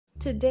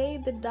Today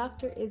the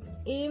doctor is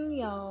in,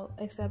 y'all,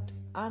 except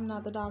I'm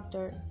not the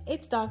doctor.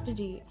 It's Dr.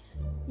 G.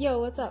 Yo,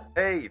 what's up?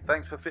 Hey,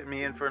 thanks for fitting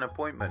me in for an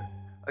appointment.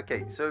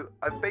 Okay, so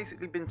I've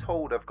basically been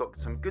told I've got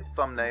some good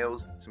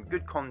thumbnails, some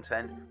good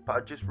content, but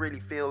I just really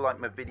feel like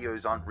my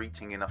videos aren't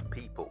reaching enough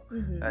people.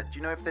 Do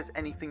you know if there's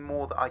anything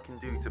more that I can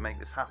do to make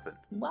this happen?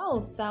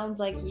 Well, sounds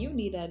like you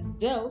need a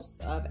dose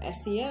of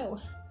SEO.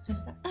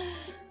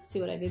 See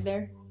what I did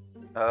there?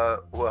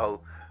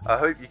 Well, I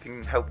hope you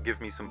can help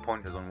give me some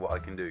pointers on what I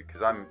can do,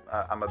 because I'm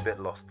a bit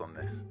lost on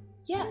this.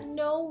 Yeah,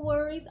 no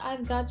worries.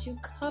 I've got you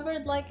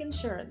covered like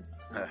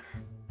insurance.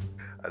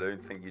 I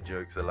don't think your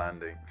jokes are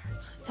landing.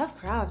 Tough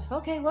crowd.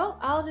 Okay, well,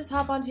 I'll just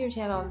hop onto your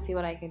channel and see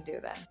what I can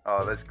do then.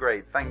 Oh, that's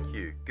great. Thank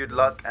you. Good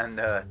luck,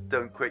 and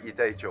don't quit your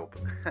day job.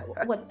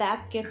 What,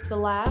 that gets the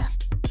laugh?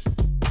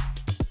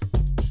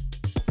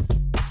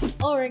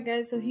 Alright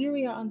guys, so here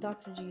we are on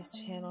Dr.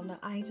 G's channel. Now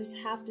I just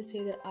have to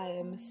say that I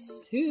am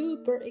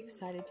super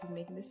excited to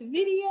make this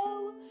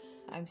video.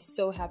 I'm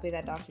so happy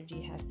that Dr.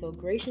 G has so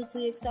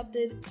graciously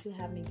accepted to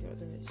have me go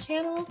through his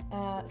channel.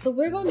 So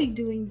we're going to be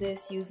doing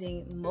this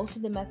using most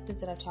of the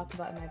methods that I've talked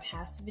about in my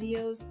past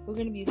videos. We're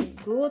going to be using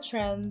Google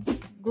Trends,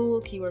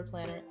 Google Keyword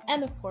Planner,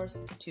 and of course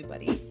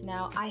TubeBuddy.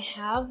 Now I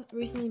have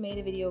recently made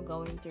a video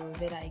going through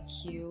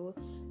vidIQ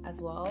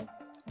as well.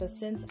 But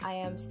since I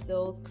am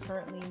still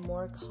currently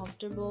more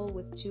comfortable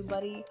with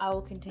TubeBuddy, I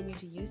will continue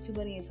to use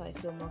TubeBuddy until I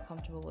feel more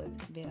comfortable with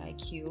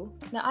vidIQ.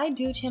 Now, I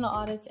do channel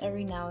audits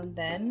every now and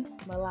then.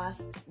 My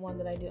last one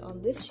that I did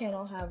on this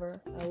channel,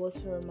 however, was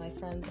for my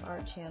friend's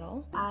art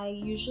channel. I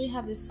usually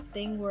have this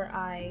thing where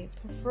I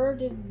prefer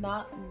to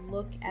not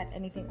look at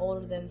anything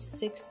older than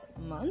 6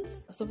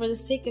 months. So for the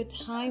sake of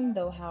time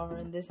though, however,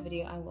 in this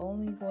video, I'm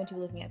only going to be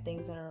looking at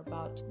things that are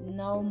about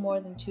no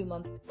more than 2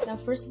 months. Now,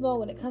 first of all,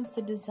 when it comes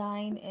to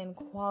design and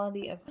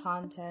quality of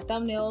content,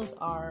 thumbnails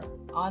are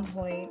on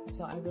point,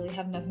 so I really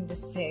have nothing to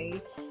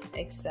say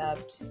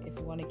except if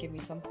you want to give me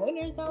some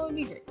pointers, that would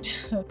be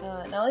great.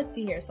 Now let's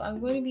see here. So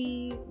I'm going to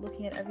be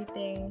looking at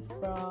everything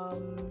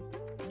from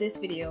this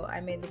video.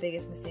 I made the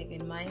biggest mistake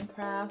in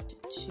Minecraft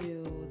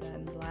to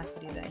then the last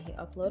video that he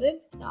uploaded.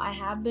 Now I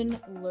have been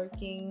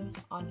lurking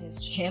on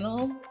his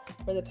channel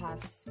for the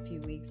past few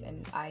weeks,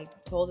 and I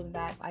told him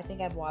that I think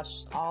I've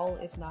watched all,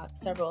 if not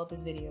several, of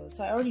his videos.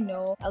 So I already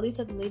know at least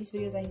that the latest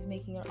videos that he's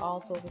making are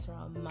all focused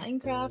around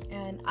Minecraft,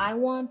 and I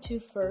want to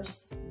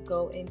first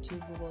go into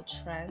Google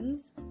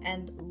Trends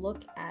and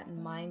look at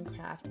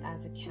Minecraft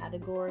as a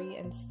category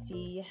and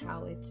see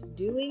how it's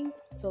doing.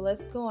 So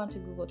let's go on to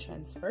Google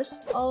Trends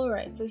first.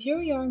 Alright, so here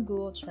we are in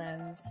Google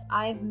Trends.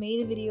 I've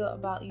made a video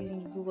about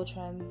using Google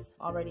Trends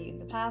already in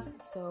the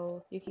past,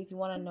 so if you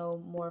want to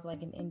know more of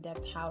like an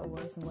in-depth how it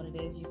works and what it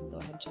is, you can go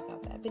ahead and check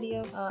out that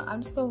video.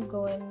 I'm just going to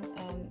go in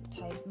and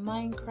type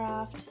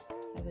Minecraft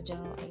as a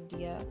general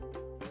idea.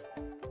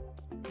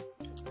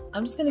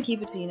 I'm just going to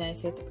keep it to the United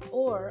States,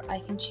 or I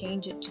can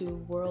change it to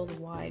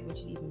worldwide,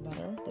 which is even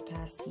better, the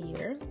past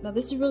year. Now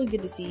this is really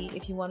good to see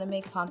if you want to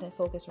make content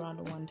focus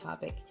around one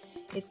topic.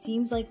 It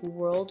seems like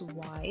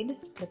worldwide,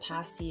 the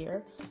past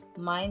year,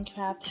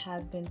 Minecraft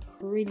has been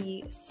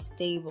pretty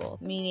stable,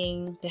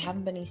 meaning there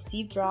haven't been any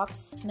steep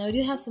drops. Now I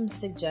do have some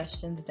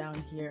suggestions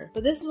down here,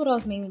 but this is what I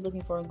was mainly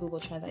looking for in Google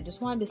Trends. I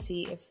just wanted to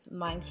see if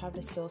Minecraft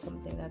is still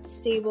something that's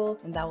stable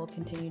and that will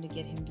continue to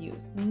get him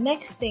views.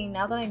 Next thing,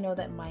 now that I know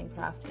that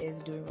Minecraft is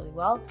doing really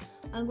well,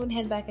 I'm going to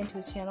head back into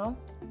his channel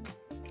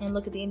and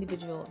look at the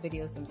individual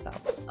videos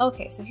themselves.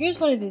 Okay, so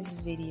here's one of his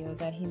videos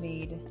that he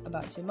made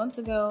about 2 months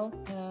ago.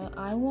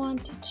 I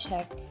want to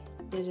check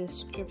the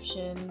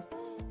description,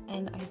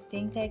 and I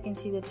think I can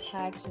see the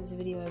tags for this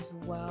video as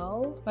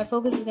well. My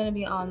focus is going to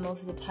be on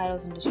most of the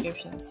titles and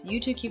descriptions.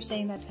 YouTube keeps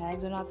saying that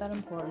tags are not that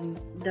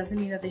important. Doesn't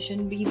mean that they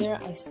shouldn't be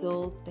there. I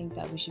still think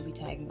that we should be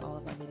tagging all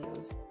of our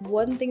videos.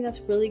 One thing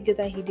that's really good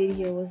that he did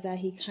here was that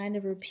he kind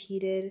of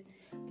repeated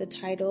the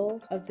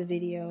title of the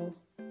video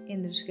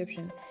in the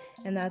description,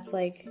 and that's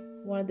like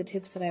one of the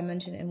tips that I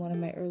mentioned in one of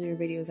my earlier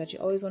videos, that you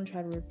always want to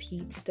try to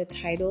repeat the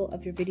title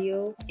of your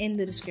video in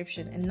the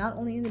description. And not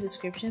only in the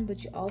description,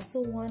 but you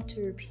also want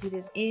to repeat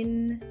it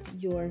in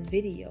your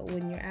video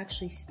when you're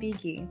actually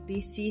speaking.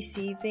 These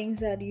CC things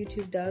that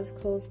YouTube does,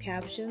 closed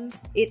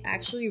captions, it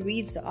actually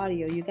reads the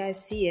audio. You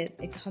guys see it,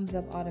 it comes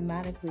up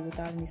automatically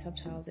without any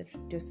subtitles. It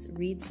just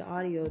reads the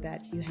audio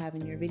that you have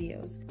in your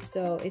videos.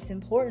 So it's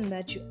important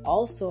that you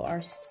also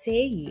are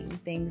saying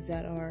things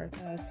that are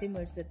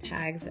similar to the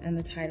tags and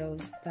the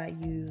titles that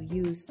you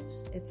use.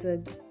 It's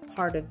a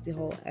part of the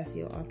whole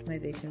SEO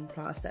optimization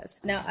process.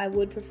 Now, I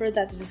would prefer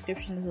that the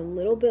description is a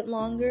little bit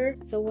longer.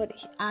 So what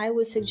I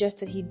would suggest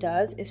that he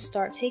does is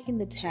start taking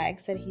the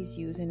tags that he's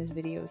used in his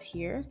videos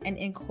here and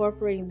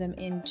incorporating them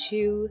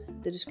into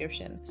the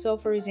description. So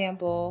for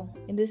example,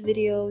 in this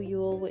video,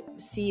 you'll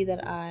see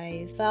that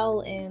I fell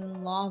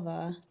in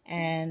lava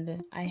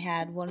and I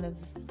had one of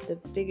the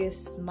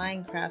biggest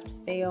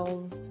Minecraft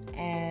fails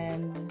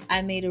and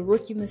I made a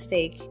rookie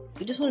mistake.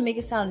 You just want to make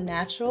it sound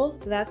natural.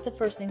 So that's the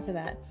first thing for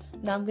that.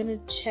 Now I'm going to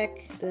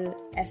check the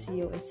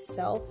SEO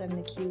itself and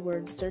the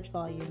keyword search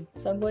volume.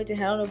 So I'm going to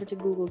head on over to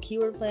Google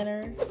Keyword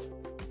Planner.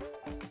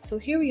 So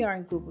here we are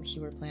in Google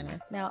Keyword Planner.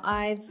 Now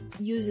I've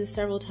used this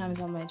several times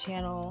on my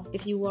channel.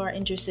 If you are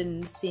interested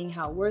in seeing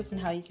how it works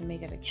and how you can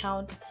make an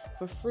account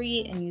for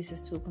free and use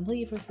this tool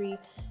completely for free,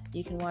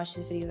 you can watch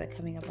this video that's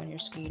coming up on your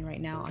screen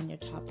right now on your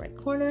top right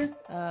corner.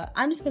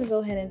 I'm just gonna go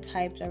ahead and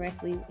type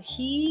directly.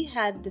 He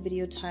had the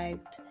video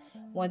typed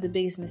one of the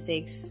biggest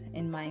mistakes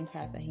in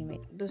Minecraft that he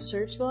made. The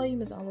search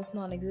volume is almost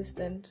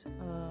non-existent,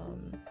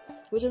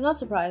 which I'm not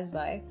surprised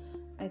by.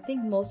 I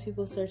think most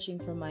people searching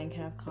for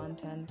Minecraft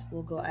content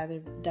will go either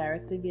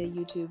directly via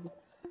YouTube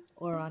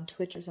or on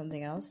Twitch or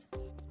something else.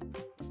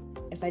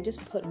 If I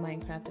just put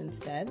Minecraft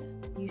instead,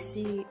 you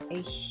see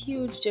a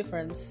huge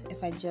difference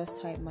if I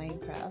just type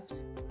Minecraft.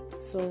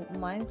 So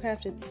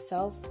Minecraft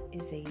itself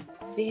is a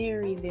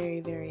very, very,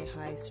 very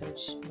high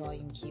search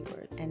volume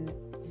keyword and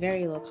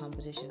very low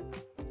competition.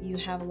 You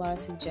have a lot of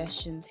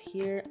suggestions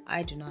here.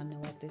 I do not know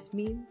what this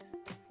means.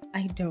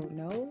 I don't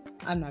know.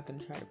 I'm not going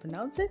to try to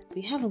pronounce it.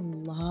 We have a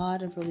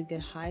lot of really good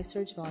high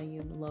search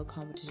volume, low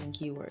competition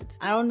keywords.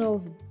 I don't know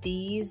if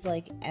these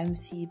like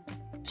MC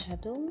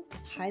Pedal,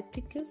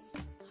 Hypicus,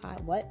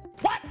 what?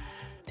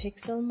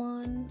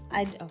 Pixelmon.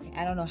 I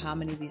don't know how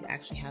many of these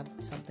actually have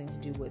something to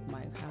do with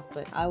Minecraft,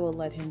 but I will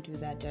let him do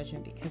that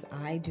judgment because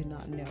I do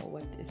not know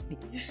what this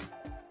means.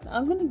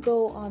 I'm gonna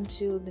go on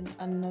to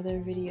another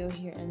video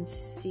here and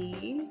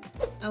see.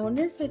 I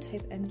wonder if I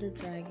type Ender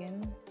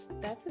Dragon.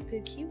 That's a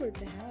good keyword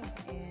to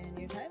have in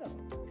your title.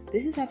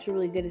 This is actually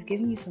really good. It's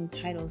giving you some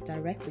titles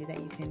directly that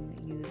you can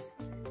use.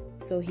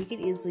 So he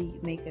could easily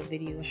make a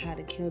video how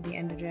to kill the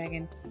Ender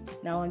Dragon.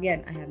 Now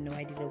again, I have no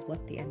idea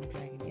what the Ender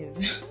Dragon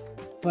is.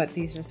 But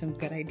these are some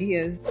good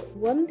ideas.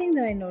 One thing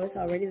that I noticed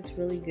already that's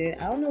really good,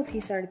 I don't know if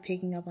he started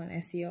picking up on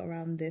SEO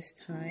around this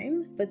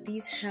time, but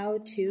these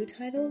how-to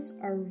titles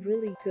are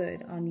really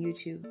good on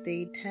YouTube.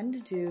 They tend to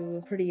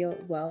do pretty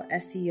well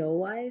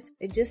SEO-wise.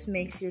 It just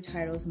makes your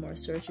titles more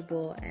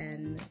searchable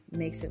and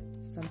makes it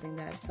something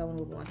that someone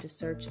would want to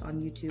search on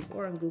YouTube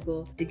or on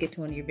Google to get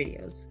to one of your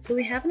videos. So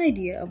we have an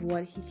idea of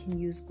what he can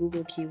use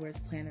Google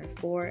Keywords Planner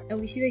for, and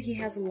we see that he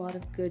has a lot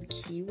of good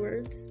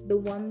keywords. The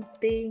one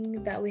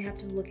thing that we have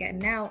to look at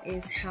now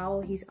is how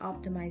he's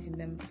optimizing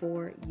them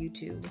for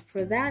YouTube.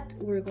 For that,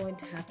 we're going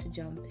to have to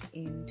jump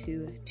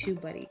into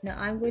TubeBuddy. Now,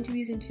 I'm going to be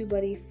using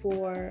TubeBuddy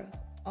for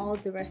all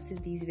the rest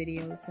of these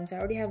videos since I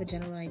already have a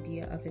general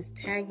idea of his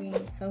tagging.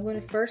 So I'm going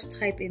to first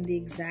type in the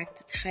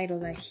exact title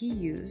that he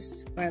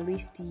used, or at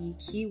least the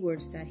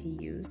keywords that he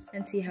used,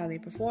 and see how they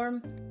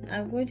perform.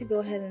 I'm going to go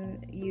ahead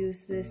and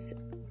use this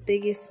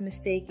biggest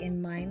mistake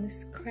in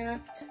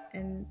Minecraft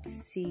and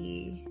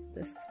see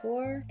the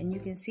score, and you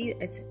can see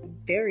it's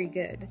very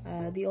good.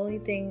 The only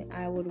thing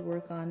I would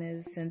work on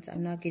is, since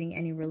I'm not getting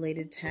any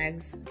related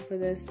tags for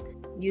this,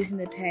 using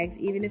the tags,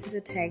 even if it's the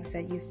tags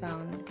that you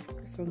found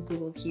from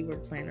Google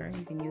Keyword Planner,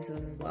 you can use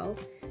those as well,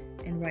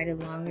 and write a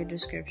longer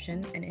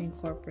description and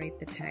incorporate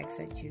the tags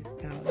that you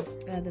found.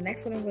 The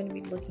next one I'm going to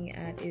be looking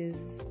at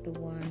is the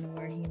one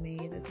where he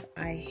made that's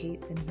I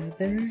hate the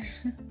nether.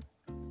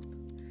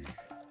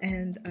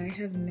 And I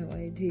have no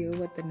idea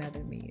what the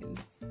nether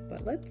means,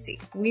 but let's see.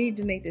 We need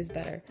to make this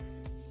better.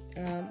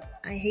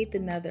 I hate the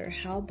nether.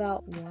 How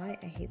about why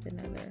I hate the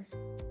nether?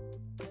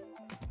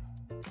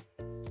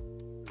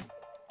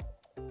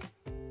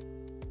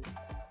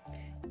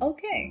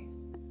 Okay,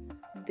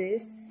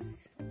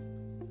 this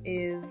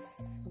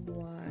is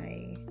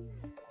why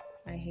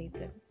I hate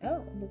them.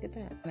 Oh, look at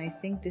that. And I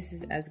think this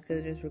is as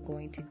good as we're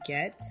going to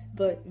get,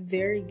 but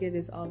very good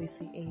is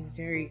obviously a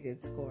very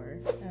good score.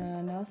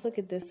 Now let's look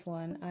at this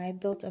one. I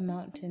built a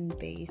mountain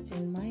base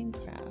in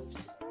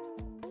Minecraft.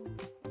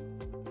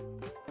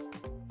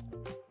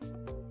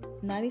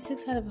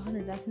 96 out of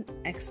 100, that's an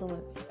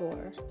excellent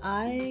score.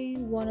 I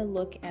want to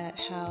look at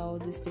how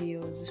this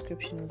video's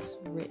description was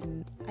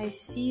written. I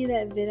see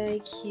that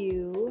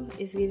vidIQ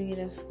is giving it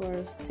a score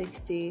of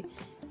 60,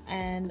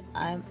 and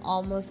I'm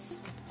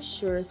almost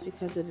sure it's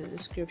because of the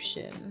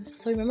description.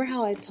 So remember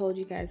how I told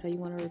you guys how you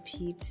want to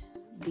repeat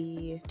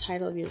the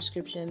title of your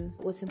description?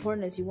 What's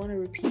important is you want to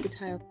repeat the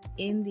title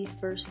in the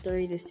first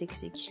 30 to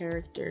 60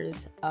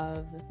 characters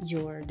of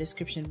your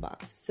description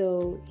box.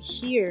 So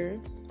here,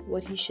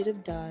 what he should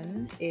have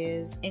done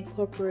is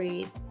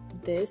incorporate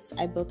this,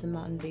 I built a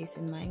mountain base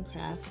in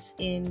Minecraft,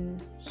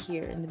 in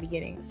here in the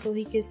beginning. So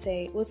he could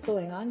say, what's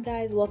going on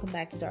guys, welcome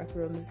back to Dark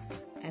Rooms,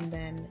 and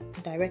then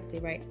directly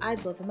write, I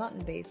built a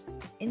mountain base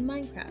in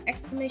Minecraft,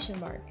 exclamation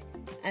mark,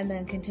 and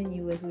then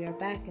continue with we are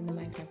back in the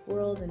Minecraft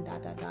world and ...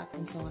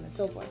 and so on and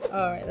so forth.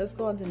 Alright, let's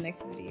go on to the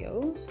next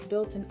video.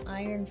 Built an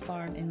iron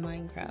farm in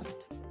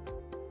Minecraft.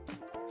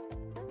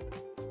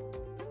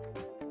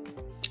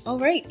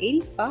 Alright,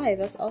 85,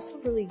 that's also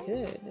really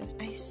good.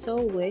 I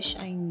so wish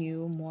I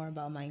knew more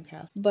about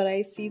Minecraft, but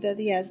I see that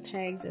he has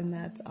tags and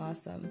that's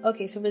awesome.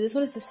 Okay, so for this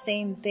one it's the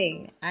same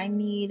thing. I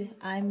made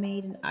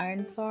an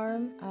iron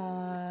farm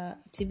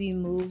to be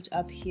moved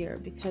up here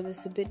because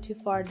it's a bit too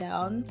far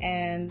down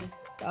and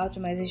the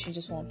optimization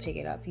just won't pick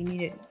it up. You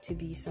need it to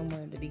be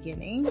somewhere in the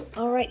beginning.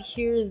 Alright,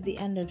 here's the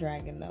Ender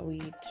Dragon that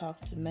we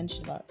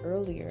mentioned about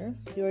earlier.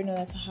 You already know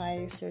that's a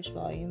high search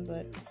volume,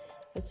 but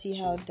Let's see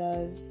how it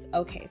does.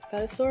 Okay, it's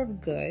got a sort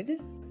of good.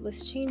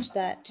 Let's change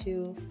that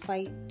to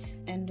fight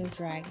Ender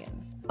Dragon.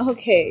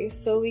 Okay,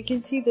 so we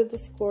can see that the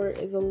score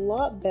is a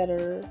lot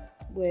better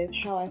with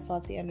how I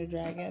fought the Ender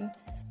Dragon.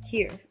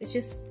 Here, it's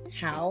just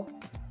how.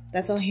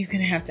 That's all he's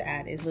gonna have to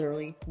add, is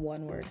literally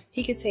one word.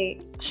 He could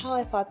say, how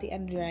I fought the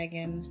Ender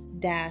Dragon,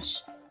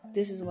 dash,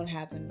 this is what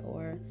happened,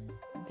 or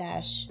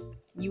dash,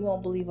 you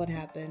won't believe what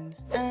happened.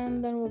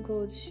 And then we'll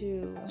go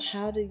to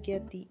how to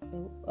get the,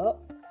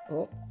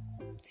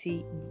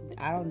 see,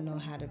 I don't know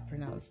how to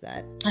pronounce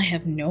that. I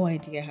have no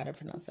idea how to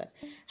pronounce that.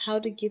 How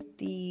to get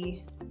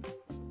the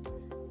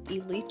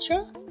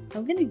Elytra?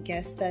 I'm gonna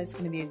guess that it's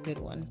gonna be a good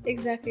one.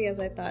 Exactly as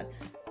I thought.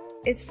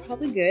 It's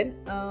probably good.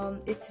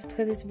 It's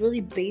because it's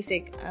really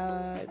basic.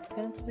 It's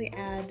gonna probably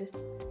add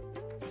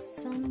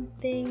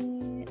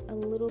something a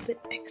little bit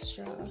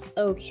extra.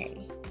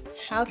 Okay,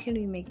 how can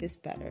we make this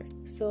better?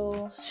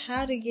 So,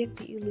 how to get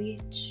the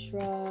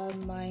Elytra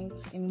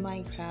in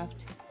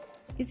Minecraft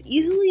is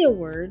easily a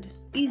word.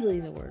 Easily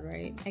the word,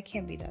 right? I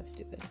can't be that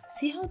stupid.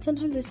 See how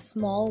sometimes there's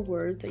small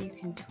words that you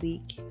can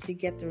tweak to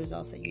get the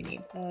results that you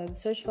need. The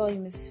search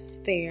volume is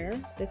fair.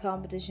 The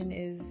competition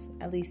is,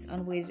 at least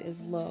unweighted,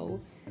 is low.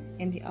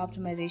 And the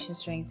optimization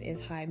strength is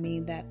high,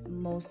 meaning that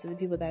most of the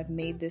people that have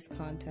made this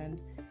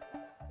content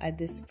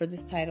for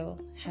this title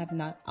have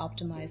not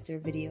optimized their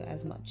video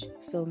as much.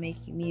 So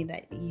making me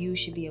that you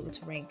should be able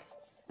to rank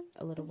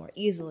a little more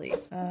easily.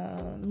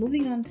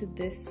 Moving on to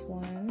this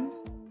one.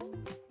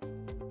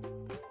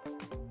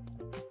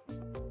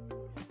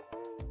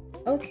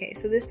 Okay,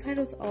 so this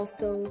title is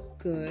also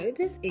good.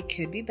 It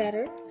could be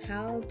better.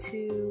 How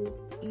to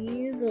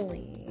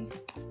easily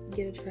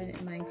get a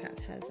trident in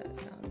Minecraft. How does that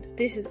sound?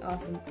 This is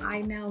awesome.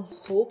 I now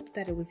hope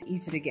that it was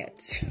easy to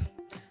get.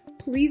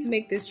 Please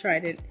make this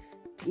trident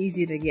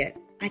easy to get.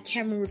 I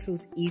can't remember if it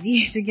was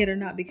easy to get or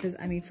not, because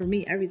I mean, for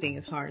me, everything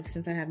is hard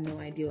since I have no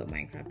idea what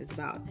Minecraft is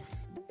about.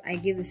 I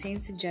give the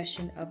same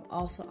suggestion of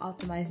also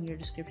optimizing your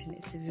description.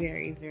 It's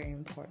very, very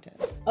important.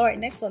 Alright,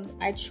 next one.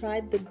 I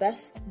tried the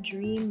best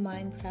Dream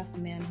Minecraft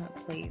Manhunt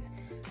plays.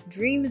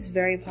 Dream is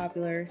very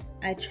popular.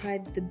 I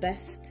tried the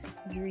best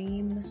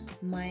Dream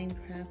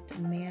Minecraft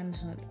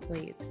Manhunt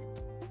plays.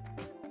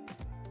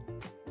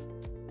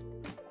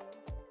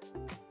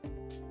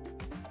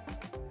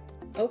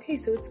 Okay,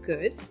 so it's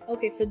good.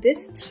 Okay, for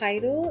this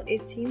title,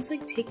 it seems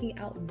like taking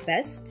out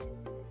best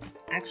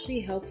actually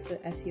helps the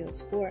SEO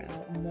score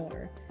out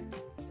more.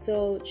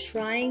 So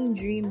trying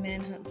Dream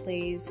Manhunt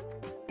plays,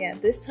 yeah,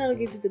 this title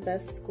gives you the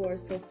best score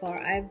so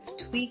far. I've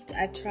tweaked,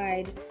 I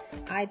tried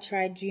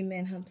Dream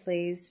Manhunt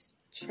plays,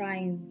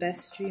 trying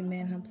best Dream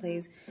Manhunt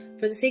plays.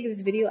 For the sake of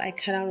this video, I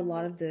cut out a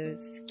lot of the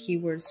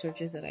keyword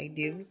searches that I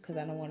do because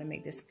I don't want to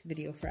make this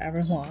video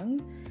forever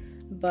long.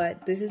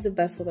 But this is the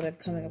best one that I've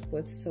come up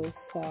with so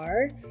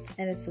far,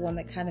 and it's the one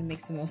that kind of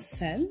makes the most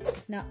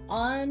sense. Now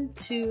on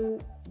to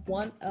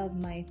one of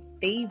my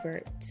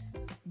favorite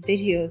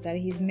videos that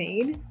he's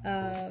made,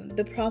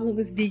 the problem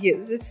with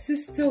vegans. It's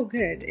just so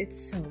good.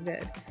 It's so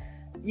good.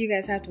 You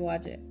guys have to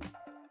watch it.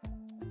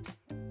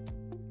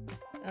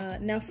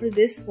 Now for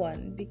this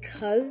one,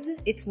 because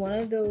it's one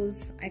of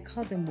those, I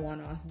call them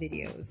one-off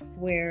videos,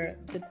 where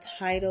the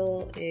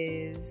title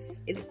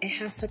is, it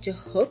has such a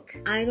hook,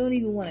 I don't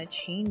even want to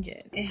change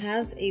it. It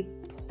has a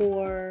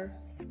poor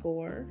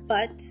score,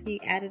 but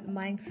he added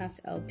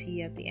Minecraft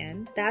LP at the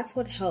end. That's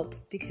what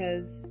helps,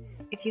 because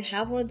if you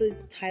have one of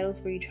those titles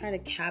where you try to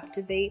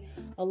captivate,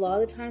 a lot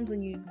of the times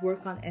when you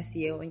work on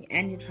SEO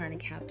and you're trying to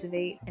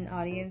captivate an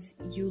audience,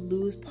 you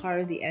lose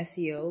part of the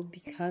SEO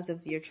because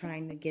of you're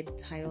trying to get a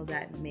title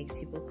that makes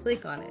people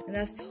click on it. And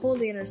that's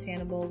totally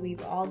understandable.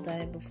 We've all done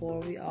it before.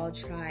 We all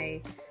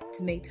try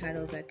to make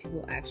titles that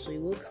people actually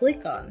will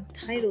click on.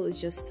 Title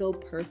is just so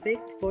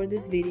perfect for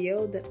this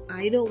video that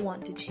I don't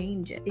want to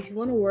change it. If you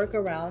want to work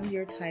around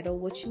your title,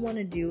 what you want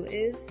to do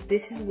is,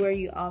 this is where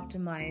you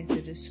optimize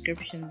the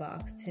description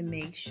box to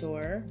make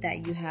sure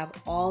that you have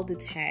all the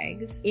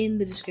tags in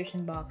the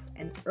description box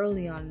and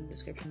early on in the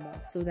description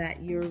box, so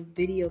that your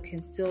video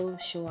can still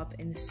show up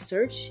in the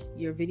search.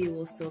 Your video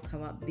will still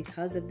come up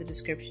because of the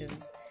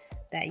descriptions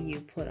that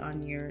you put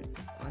on your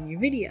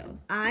video.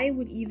 I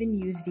would even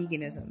use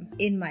veganism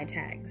in my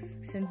tags,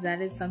 since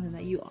that is something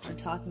that you are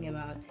talking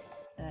about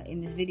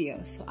in this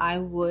video. So I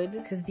would,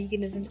 because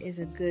veganism is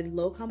a good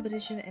low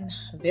competition and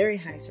very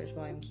high search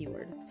volume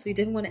keyword. So you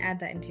definitely want to add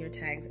that into your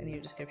tags and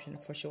your description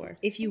for sure.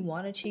 If you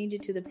want to change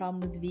it to the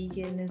problem with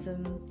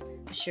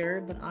veganism,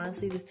 sure, but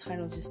honestly this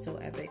title is just so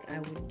epic, I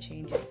wouldn't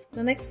change it.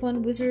 The next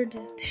one, Wizard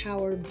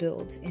Tower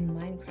build in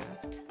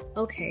Minecraft.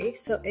 Okay,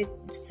 so it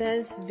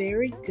says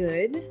very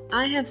good.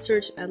 I have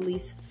searched at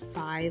least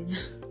 5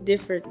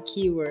 different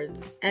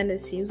keywords, and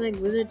it seems like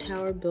Wizard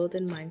Tower build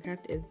in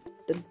Minecraft is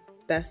the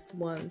best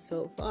one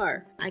so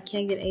far. I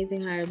can't get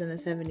anything higher than a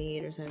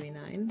 78 or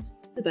 79.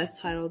 It's the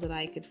best title that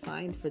I could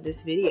find for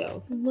this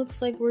video.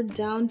 Looks like we're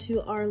down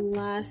to our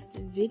last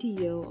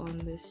video on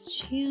this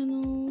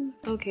channel.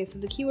 Okay, so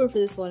the keyword for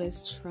this one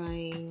is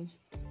trying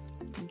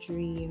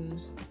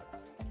Dream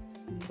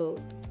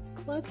Boat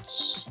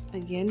clutch.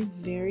 Again,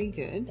 very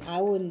good.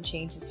 I wouldn't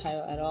change this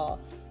title at all.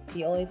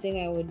 The only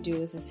thing I would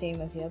do is the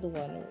same as the other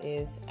one,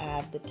 is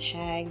add the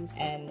tags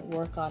and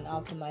work on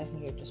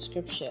optimizing your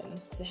description.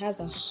 It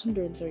has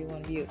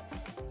 131 views.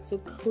 So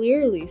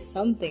clearly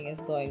something is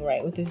going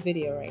right with this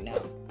video right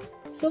now.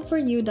 So for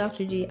you,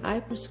 Dr. G, I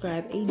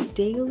prescribe a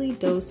daily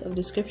dose of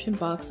description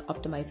box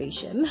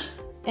optimization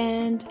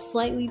and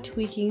slightly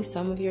tweaking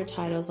some of your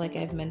titles like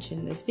I've mentioned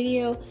in this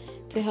video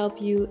to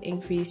help you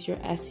increase your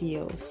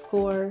SEO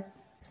score.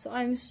 So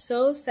I'm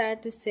so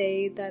sad to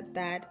say that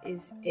that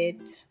is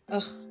it.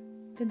 Ugh,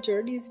 the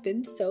journey has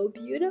been so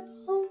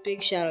beautiful.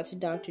 Big shout out to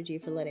Dr. G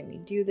for letting me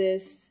do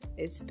this.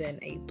 It's been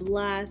a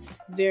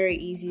blast. Very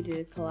easy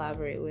to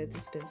collaborate with.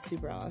 It's been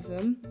super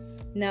awesome.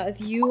 Now,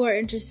 if you are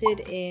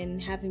interested in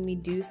having me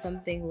do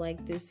something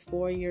like this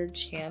for your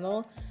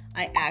channel,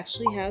 I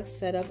actually have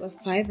set up a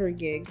Fiverr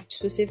gig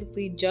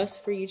specifically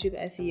just for YouTube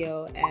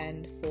SEO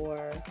and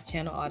for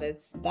channel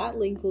audits. That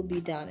link will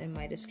be down in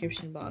my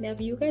description box. Now,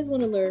 if you guys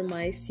want to learn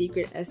my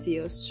secret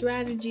SEO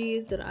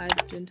strategies that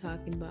I've been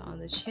talking about on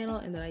this channel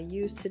and that I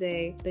use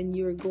today, then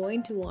you're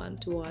going to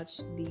want to watch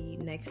the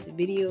next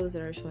videos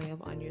that are showing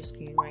up on your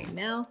screen right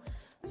now.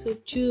 So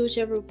choose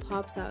whichever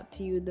pops out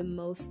to you the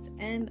most,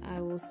 and I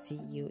will see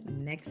you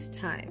next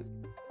time.